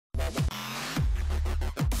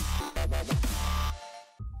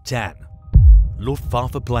10.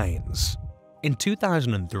 Luftwaffe planes. In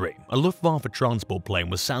 2003, a Luftwaffe transport plane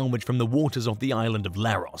was salvaged from the waters off the island of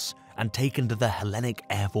Leros and taken to the Hellenic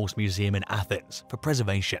Air Force Museum in Athens for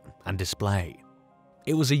preservation and display.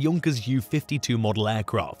 It was a Junkers Ju-52 model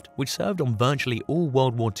aircraft which served on virtually all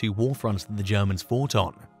World War II warfronts that the Germans fought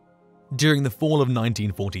on. During the fall of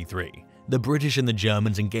 1943, the British and the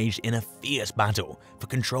Germans engaged in a fierce battle for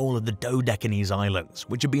control of the Dodecanese Islands,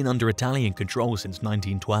 which had been under Italian control since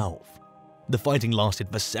 1912. The fighting lasted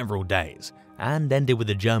for several days and ended with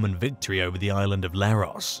a German victory over the island of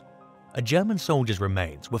Leros. A German soldier's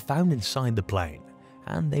remains were found inside the plane,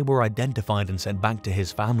 and they were identified and sent back to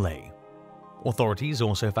his family. Authorities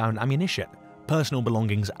also found ammunition, personal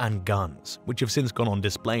belongings and guns, which have since gone on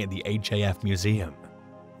display at the HAF Museum.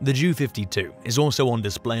 The Ju-52 is also on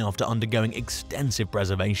display after undergoing extensive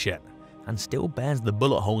preservation and still bears the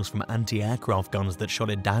bullet holes from anti-aircraft guns that shot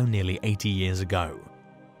it down nearly 80 years ago.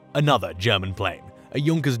 Another German plane, a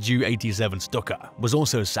Junkers Ju-87 Stuka, was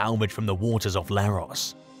also salvaged from the waters off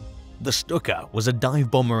Leros. The Stuka was a dive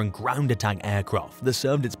bomber and ground attack aircraft that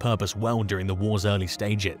served its purpose well during the war's early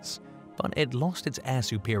stages, but it lost its air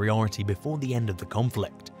superiority before the end of the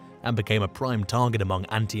conflict and became a prime target among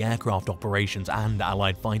anti-aircraft operations and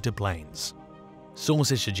Allied fighter planes.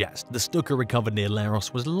 Sources suggest the Stuka recovered near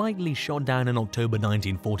Leros was likely shot down in October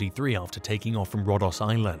 1943 after taking off from Rhodos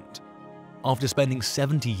Island. After spending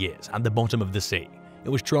 70 years at the bottom of the sea, it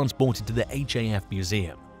was transported to the HAF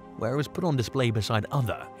Museum, where it was put on display beside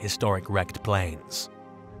other historic wrecked planes.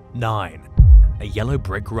 9. A yellow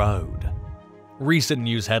brick road. Recent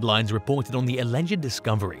news headlines reported on the alleged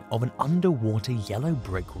discovery of an underwater yellow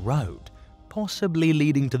brick road, possibly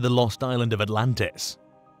leading to the lost island of Atlantis.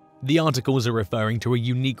 The articles are referring to a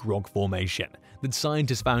unique rock formation that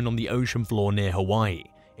scientists found on the ocean floor near Hawaii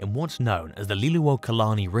in what's known as the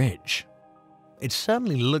Liliuokalani Ridge. It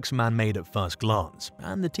certainly looks man-made at first glance,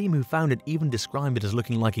 and the team who found it even described it as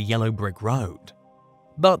looking like a yellow brick road.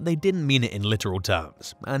 But they didn't mean it in literal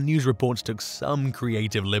terms, and news reports took some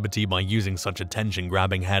creative liberty by using such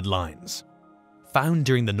attention-grabbing headlines. Found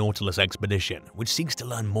during the Nautilus expedition, which seeks to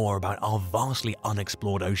learn more about our vastly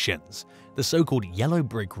unexplored oceans, the so-called Yellow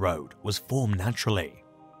Brick Road was formed naturally.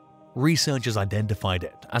 Researchers identified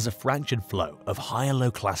it as a fractured flow of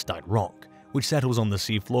hyaloclastite rock, which settles on the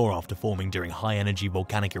seafloor after forming during high-energy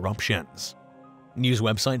volcanic eruptions. News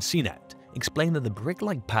website CNET explained that the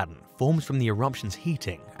brick-like pattern forms from the eruption's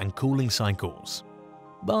heating and cooling cycles.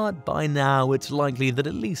 But by now, it's likely that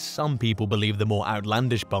at least some people believe the more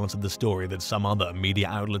outlandish parts of the story that some other media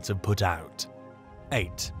outlets have put out.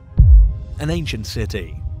 8. An ancient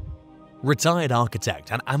city. Retired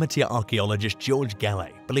architect and amateur archaeologist George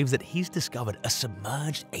Gelley believes that he's discovered a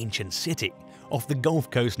submerged ancient city off the Gulf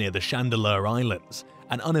Coast near the Chandeleur Islands,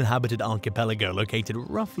 an uninhabited archipelago located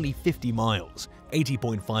roughly 50 miles,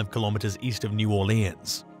 80.5 kilometers east of New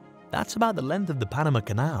Orleans. That's about the length of the Panama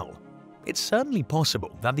Canal. It's certainly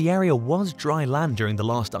possible that the area was dry land during the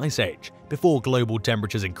last ice age, before global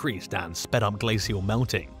temperatures increased and sped up glacial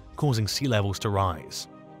melting, causing sea levels to rise.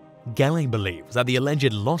 Gelley believes that the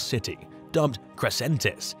alleged lost city, dubbed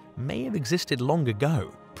Crescentis, may have existed long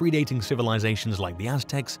ago, predating civilizations like the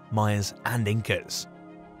Aztecs, Mayas, and Incas.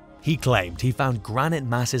 He claimed he found granite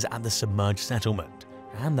masses at the submerged settlement,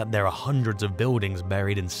 and that there are hundreds of buildings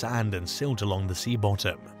buried in sand and silt along the sea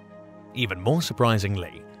bottom. Even more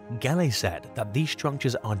surprisingly, Gelley said that these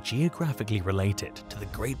structures are geographically related to the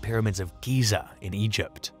Great Pyramids of Giza in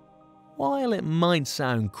Egypt. While it might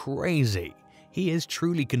sound crazy, he is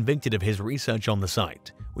truly convicted of his research on the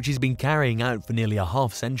site, which he's been carrying out for nearly a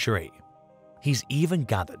half-century. He's even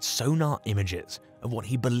gathered sonar images of what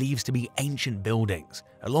he believes to be ancient buildings,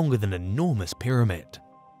 along with an enormous pyramid.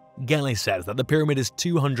 Gelley says that the pyramid is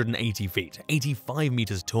 280 feet, 85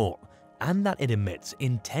 meters tall, and that it emits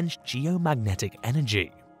intense geomagnetic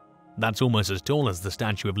energy. That's almost as tall as the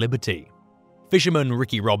Statue of Liberty. Fisherman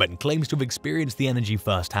Ricky Robin claims to have experienced the energy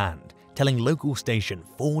firsthand, telling local station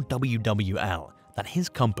 4WWL that his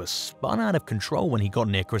compass spun out of control when he got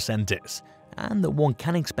near Crescentis, and that one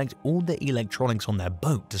can expect all the electronics on their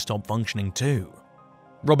boat to stop functioning too.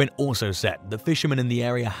 Robin also said the fishermen in the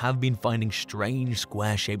area have been finding strange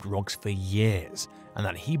square-shaped rocks for years, and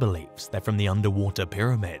that he believes they're from the underwater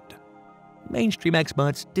pyramid. Mainstream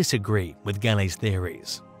experts disagree with Gelley's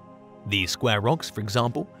theories. These square rocks, for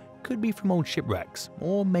example, could be from old shipwrecks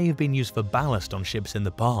or may have been used for ballast on ships in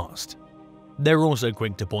the past. They're also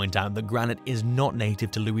quick to point out that granite is not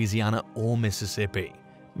native to Louisiana or Mississippi,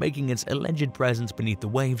 making its alleged presence beneath the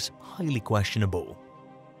waves highly questionable.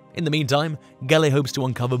 In the meantime, Gelle hopes to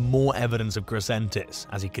uncover more evidence of Crescentis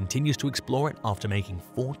as he continues to explore it after making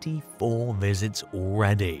 44 visits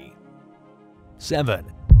already. 7.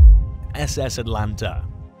 SS Atlanta.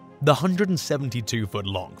 The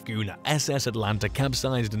 172-foot-long schooner SS Atlanta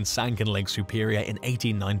capsized and sank in Lake Superior in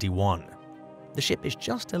 1891. The ship is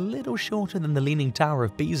just a little shorter than the Leaning Tower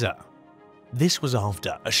of Pisa. This was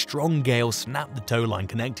after a strong gale snapped the tow line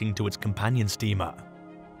connecting to its companion steamer.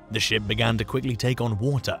 The ship began to quickly take on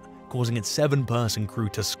water, causing its 7-person crew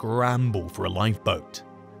to scramble for a lifeboat.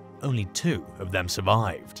 Only 2 of them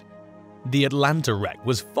survived. The Atlanta wreck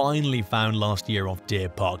was finally found last year off Deer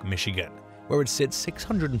Park, Michigan, where it sits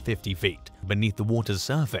 650 feet beneath the water's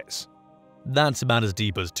surface. That's about as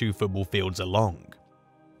deep as 2 football fields are long.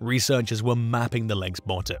 Researchers were mapping the lake's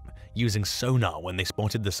bottom using sonar when they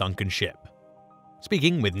spotted the sunken ship.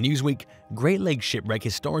 Speaking with Newsweek, Great Lakes Shipwreck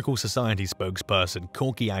Historical Society spokesperson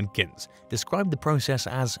Corky Adkins described the process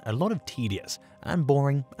as a lot of tedious and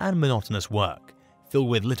boring and monotonous work, filled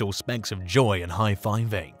with little specks of joy and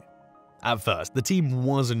high-fiving. At first, the team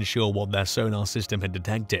wasn't sure what their sonar system had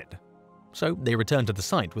detected, so they returned to the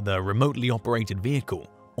site with a remotely operated vehicle,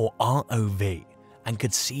 or ROV, and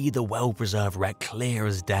could see the well-preserved wreck clear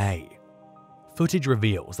as day. Footage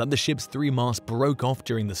reveals that the ship's 3 masts broke off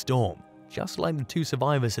during the storm, just like the 2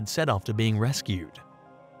 survivors had said after being rescued.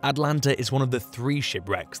 Atlanta is one of the 3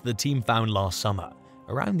 shipwrecks the team found last summer,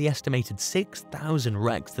 around the estimated 6,000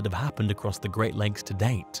 wrecks that have happened across the Great Lakes to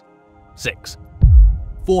date. 6.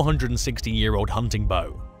 460-year-old hunting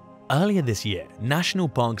bow. Earlier this year, National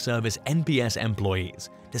Park Service NPS employees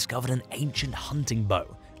discovered an ancient hunting bow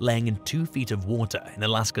laying in 2 feet of water in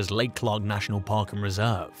Alaska's Lake Clark National Park and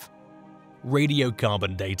Reserve.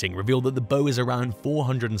 Radiocarbon dating revealed that the bow is around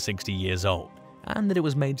 460 years old and that it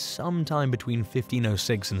was made sometime between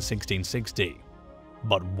 1506 and 1660.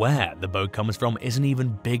 But where the bow comes from is an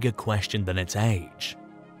even bigger question than its age.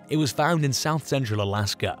 It was found in south-central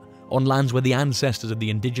Alaska, on lands where the ancestors of the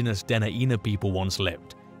indigenous Dena'ina people once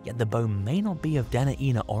lived, yet the bow may not be of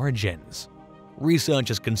Dena'ina origins.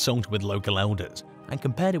 Researchers consulted with local elders and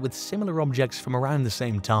compared it with similar objects from around the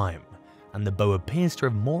same time, and the bow appears to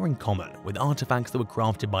have more in common with artifacts that were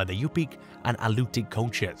crafted by the Yupik and Alutiiq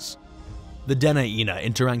cultures. The Dena'ina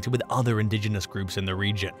interacted with other indigenous groups in the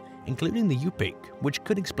region, including the Yupik, which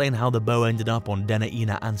could explain how the bow ended up on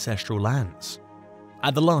Dena'ina ancestral lands.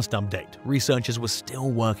 At the last update, researchers were still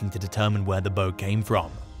working to determine where the bow came from.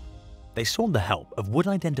 They sought the help of wood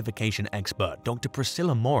identification expert Dr.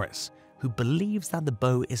 Priscilla Morris, who believes that the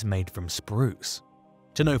bow is made from spruce.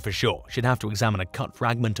 To know for sure, she'd have to examine a cut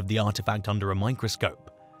fragment of the artifact under a microscope,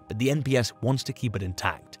 but the NPS wants to keep it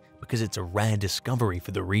intact because it's a rare discovery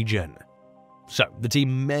for the region. So the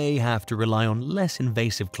team may have to rely on less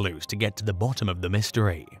invasive clues to get to the bottom of the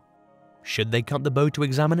mystery. Should they cut the bow to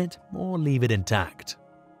examine it, or leave it intact?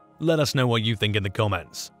 Let us know what you think in the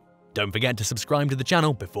comments. Don't forget to subscribe to the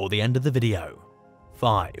channel before the end of the video.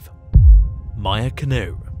 5. Maya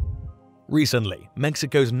Canoe. Recently,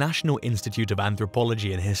 Mexico's National Institute of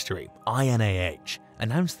Anthropology and History, INAH,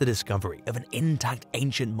 announced the discovery of an intact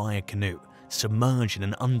ancient Maya canoe submerged in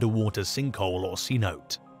an underwater sinkhole or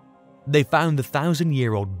cenote. They found the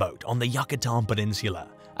 1,000-year-old boat on the Yucatan Peninsula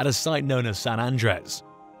at a site known as San Andres.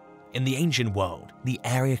 In the ancient world, the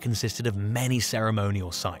area consisted of many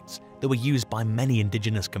ceremonial sites that were used by many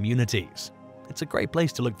indigenous communities. It's a great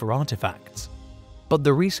place to look for artifacts. But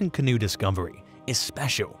the recent canoe discovery is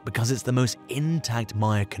special because it's the most intact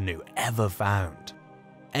Maya canoe ever found.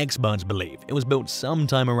 Experts believe it was built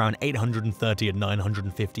sometime around 830 and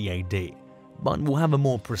 950 AD, but we'll have a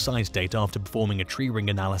more precise date after performing a tree ring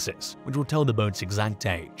analysis, which will tell the boat's exact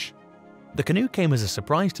age. The canoe came as a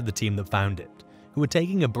surprise to the team that found it, who were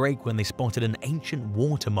taking a break when they spotted an ancient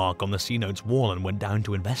watermark on the cenote's wall and went down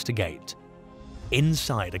to investigate.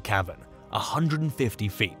 Inside a cavern, 150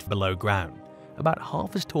 feet below ground, about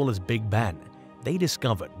half as tall as Big Ben, they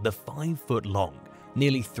discovered the 5-foot-long,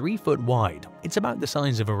 nearly 3-foot wide, it's about the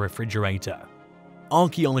size of a refrigerator.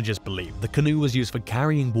 Archaeologists believe the canoe was used for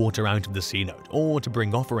carrying water out of the cenote or to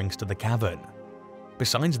bring offerings to the cavern.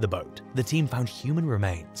 Besides the boat, the team found human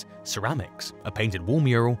remains, ceramics, a painted wall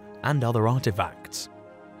mural, and other artifacts.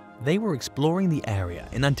 They were exploring the area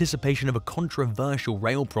in anticipation of a controversial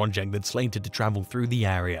rail project that's slated to travel through the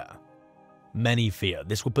area. Many fear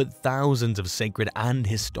this will put thousands of sacred and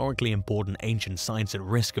historically important ancient sites at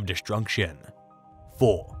risk of destruction.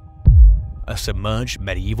 4. A submerged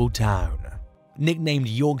medieval town. Nicknamed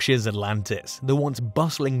Yorkshire's Atlantis, the once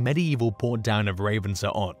bustling medieval port town of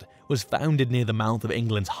Ravensor-Ott was founded near the mouth of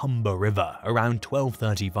England's Humber River around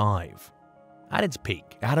 1235. At its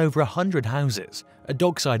peak, it had over 100 houses, a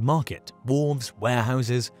dockside market, wharves,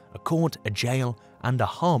 warehouses, a court, a jail, and a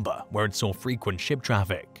harbour where it saw frequent ship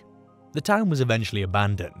traffic. The town was eventually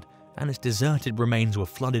abandoned, and its deserted remains were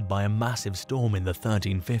flooded by a massive storm in the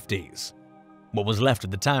 1350s. What was left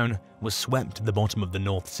of the town was swept to the bottom of the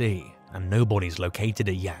North Sea, and nobody's located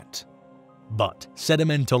it yet. But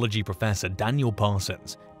sedimentology professor Daniel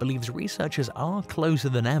Parsons believes researchers are closer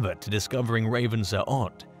than ever to discovering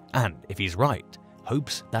Raven-sur-Odd, and if he's right,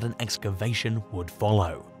 hopes that an excavation would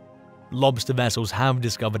follow. Lobster vessels have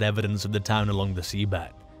discovered evidence of the town along the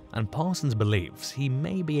seabed, and Parsons believes he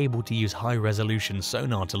may be able to use high-resolution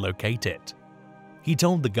sonar to locate it. He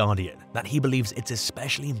told The Guardian that he believes it's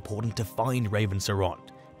especially important to find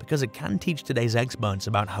Raven-sur-Odd because it can teach today's experts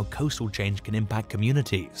about how coastal change can impact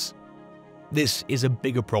communities. This is a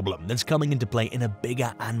bigger problem that's coming into play in a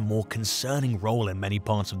bigger and more concerning role in many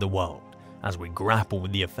parts of the world as we grapple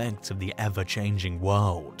with the effects of the ever-changing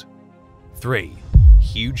world. 3.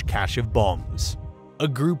 Huge cache of bombs. A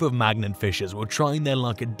group of magnet fishers were trying their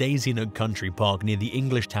luck at Daisy Nook Country Park near the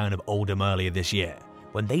English town of Oldham earlier this year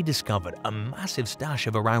when they discovered a massive stash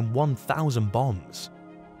of around 1,000 bombs.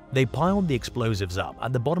 They piled the explosives up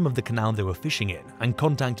at the bottom of the canal they were fishing in and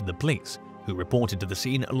contacted the police, who reported to the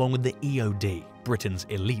scene along with the EOD, Britain's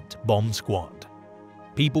elite bomb squad.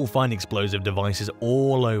 People find explosive devices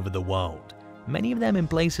all over the world, many of them in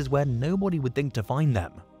places where nobody would think to find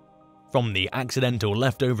them. From the accidental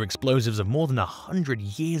leftover explosives of more than 100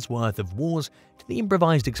 years' worth of wars to the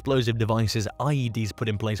improvised explosive devices IEDs put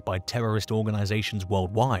in place by terrorist organizations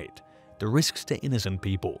worldwide, the risks to innocent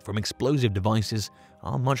people from explosive devices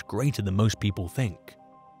are much greater than most people think.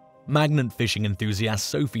 Magnet fishing enthusiast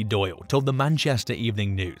Sophie Doyle told the Manchester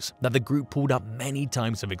Evening News that the group pulled up many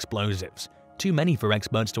types of explosives, too many for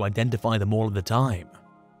experts to identify them all at the time.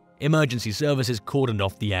 Emergency services cordoned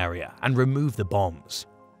off the area and removed the bombs.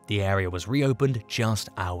 The area was reopened just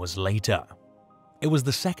hours later. It was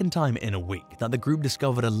the second time in a week that the group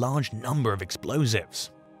discovered a large number of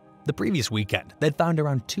explosives. The previous weekend, they'd found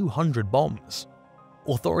around 200 bombs.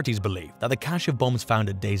 Authorities believe that the cache of bombs found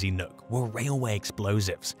at Daisy Nook were railway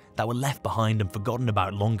explosives that were left behind and forgotten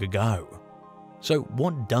about long ago. So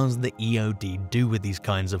what does the EOD do with these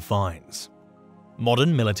kinds of finds?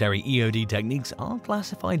 Modern military EOD techniques are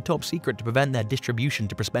classified top secret to prevent their distribution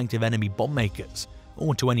to prospective enemy bomb makers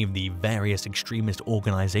or to any of the various extremist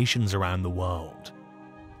organizations around the world.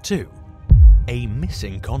 2. A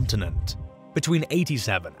missing continent. Between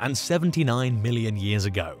 87 and 79 million years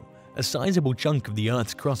ago, a sizable chunk of the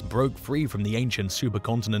Earth's crust broke free from the ancient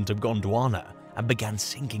supercontinent of Gondwana and began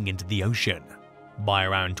sinking into the ocean. By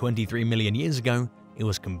around 23 million years ago, it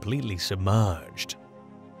was completely submerged.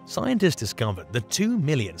 Scientists discovered the 2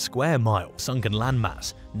 million square mile sunken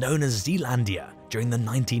landmass known as Zealandia during the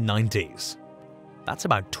 1990s. That's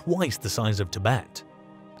about twice the size of Tibet.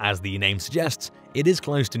 As the name suggests, it is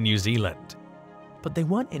close to New Zealand. But they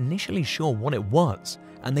weren't initially sure what it was,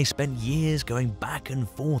 and they spent years going back and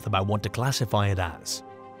forth about what to classify it as.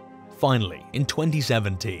 Finally, in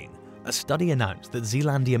 2017, a study announced that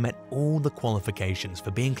Zealandia met all the qualifications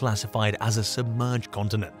for being classified as a submerged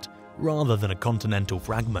continent rather than a continental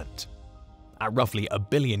fragment. At roughly 1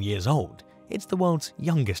 billion years old, it's the world's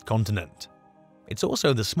youngest continent. It's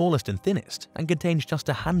also the smallest and thinnest and contains just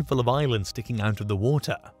a handful of islands sticking out of the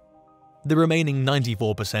water. The remaining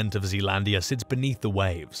 94% of Zealandia sits beneath the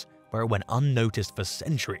waves, where it went unnoticed for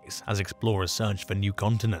centuries as explorers searched for new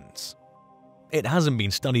continents. It hasn't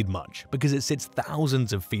been studied much because it sits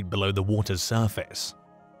thousands of feet below the water's surface.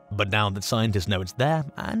 But now that scientists know it's there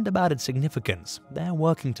and about its significance, they're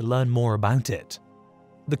working to learn more about it.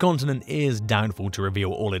 The continent is doubtful to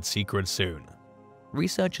reveal all its secrets soon.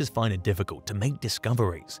 Researchers find it difficult to make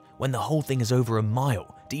discoveries when the whole thing is over a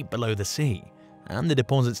mile deep below the sea, and the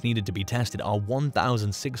deposits needed to be tested are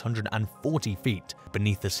 1,640 feet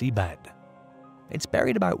beneath the seabed. It's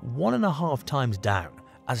buried about 1.5 times down,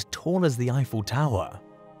 as tall as the Eiffel Tower.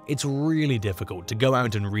 It's really difficult to go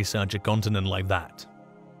out and research a continent like that.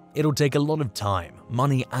 It'll take a lot of time,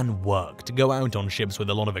 money, and work to go out on ships with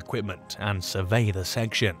a lot of equipment and survey the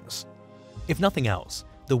sections. If nothing else,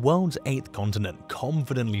 the world's 8th continent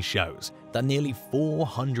confidently shows that nearly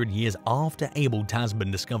 400 years after Abel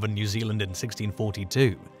Tasman discovered New Zealand in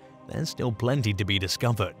 1642, there's still plenty to be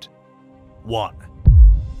discovered. 1.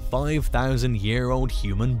 5,000-year-old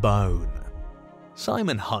human bone.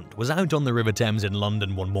 Simon Hunt was out on the River Thames in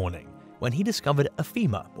London one morning when he discovered a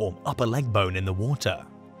femur or upper leg bone in the water.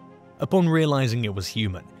 Upon realizing it was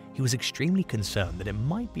human, he was extremely concerned that it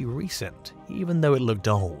might be recent, even though it looked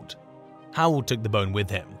old. Howell took the bone with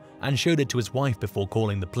him and showed it to his wife before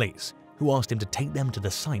calling the police, who asked him to take them to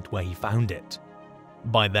the site where he found it.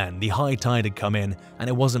 By then, the high tide had come in and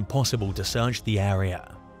it wasn't possible to search the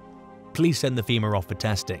area. Police sent the femur off for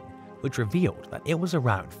testing, which revealed that it was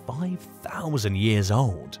around 5,000 years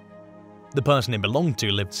old. The person it belonged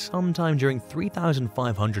to lived sometime during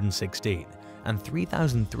 3516 and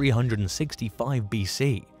 3365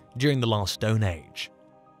 BC during the last Stone Age.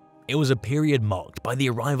 It was a period marked by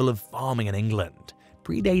the arrival of farming in England,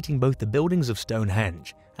 predating both the buildings of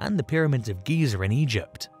Stonehenge and the pyramids of Giza in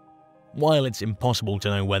Egypt. While it's impossible to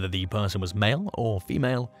know whether the person was male or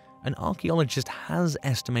female, an archaeologist has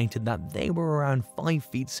estimated that they were around 5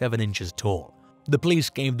 feet 7 inches tall. The police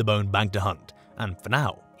gave the bone back to Hunt, and for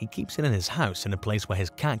now, he keeps it in his house in a place where his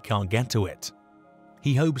cat can't get to it.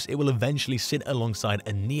 He hopes it will eventually sit alongside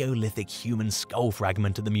a Neolithic human skull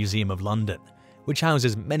fragment at the Museum of London, which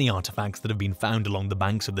houses many artifacts that have been found along the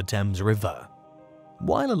banks of the Thames River.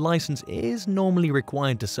 While a license is normally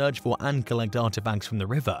required to search for and collect artifacts from the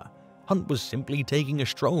river, Hunt was simply taking a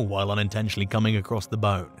stroll while unintentionally coming across the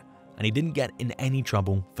bone, and he didn't get in any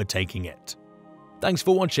trouble for taking it. Thanks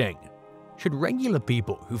for watching! Should regular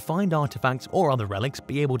people who find artifacts or other relics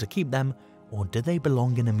be able to keep them, or do they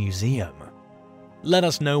belong in a museum? Let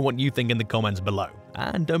us know what you think in the comments below,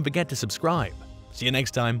 and don't forget to subscribe. See you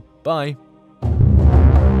next time, bye!